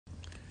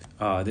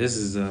This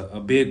is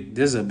a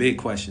big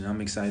question.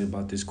 I'm excited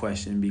about this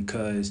question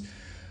because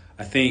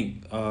I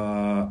think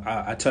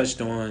I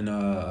touched on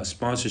a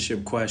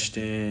sponsorship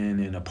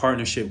question and a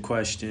partnership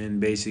question,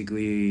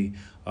 basically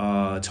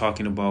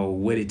talking about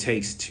what it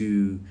takes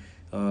to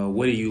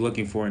what are you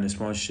looking for in a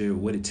sponsorship,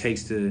 what it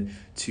takes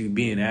to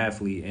be an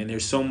athlete, and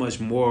there's so much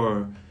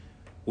more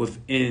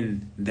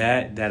within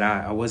that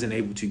I wasn't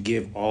able to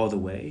give all the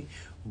way.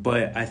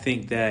 But I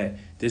think that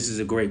this is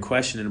a great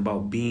question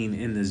about being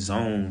in the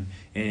zone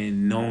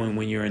and knowing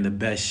when you're in the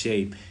best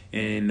shape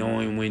and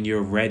knowing when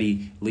you're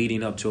ready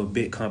leading up to a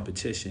big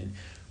competition.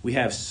 We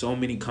have so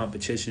many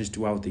competitions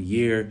throughout the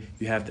year.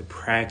 You have to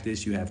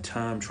practice, you have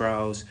time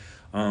trials.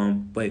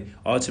 But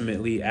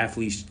ultimately,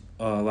 athletes,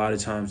 a lot of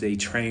times, they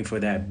train for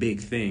that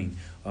big thing.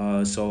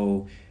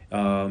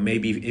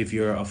 Maybe if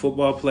you're a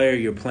football player,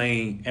 you're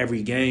playing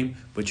every game,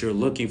 but you're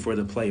looking for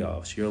the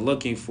playoffs. You're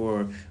looking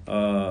for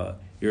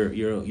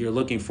you're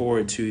looking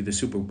forward to the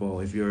Super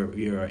Bowl. If you're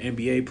an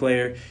NBA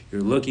player,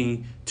 you're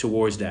looking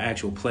towards the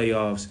actual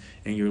playoffs,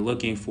 and you're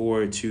looking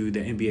forward to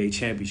the NBA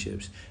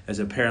championships. As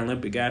a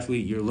Paralympic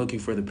athlete, you're looking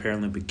for the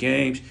Paralympic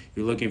Games.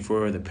 You're looking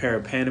for the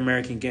Pan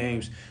American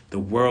Games, the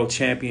World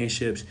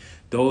Championships.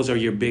 Those are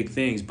your big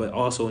things, but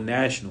also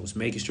nationals,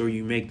 making sure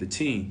you make the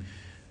team.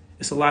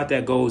 It's a lot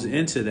that goes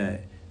into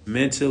that.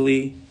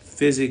 Mentally,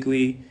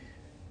 physically,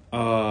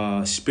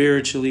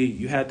 spiritually,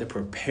 you have to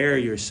prepare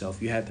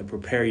yourself. You have to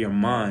prepare your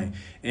mind.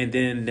 And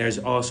then there's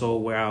also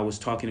where I was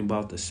talking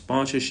about the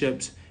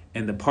sponsorships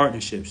and the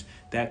partnerships.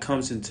 That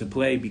comes into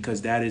play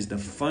because that is the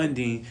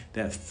funding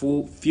that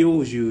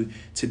fuels you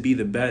to be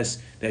the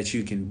best that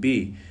you can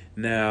be.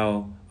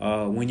 Now,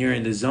 when you're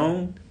in the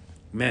zone,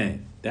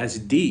 man, that's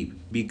deep,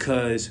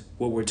 because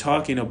what we're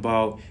talking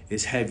about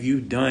is, have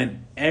you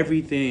done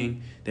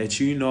everything that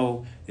you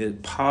know is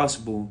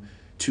possible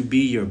to be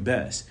your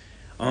best?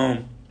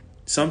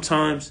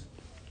 Sometimes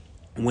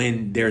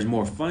when there's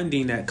more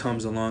funding that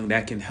comes along,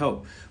 that can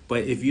help.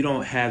 But if you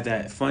don't have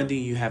that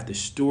funding, you have to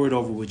steward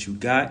over what you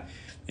got,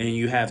 and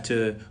you have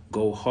to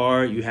go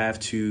hard. You have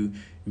to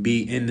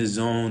be in the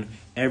zone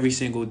every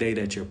single day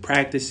that you're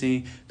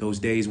practicing, those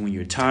days when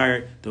you're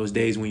tired, those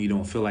days when you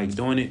don't feel like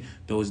doing it,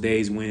 those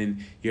days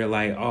when you're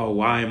like, oh,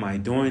 why am I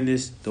doing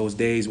this? Those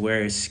days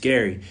where it's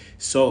scary.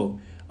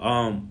 So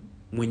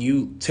when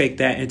you take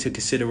that into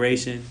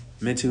consideration,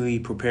 mentally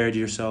prepared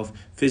yourself,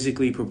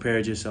 physically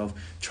prepared yourself,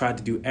 try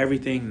to do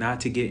everything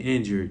not to get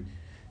injured,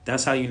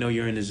 that's how you know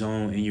you're in the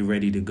zone and you're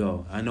ready to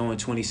go. I know in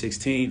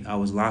 2016, I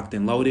was locked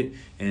and loaded,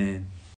 and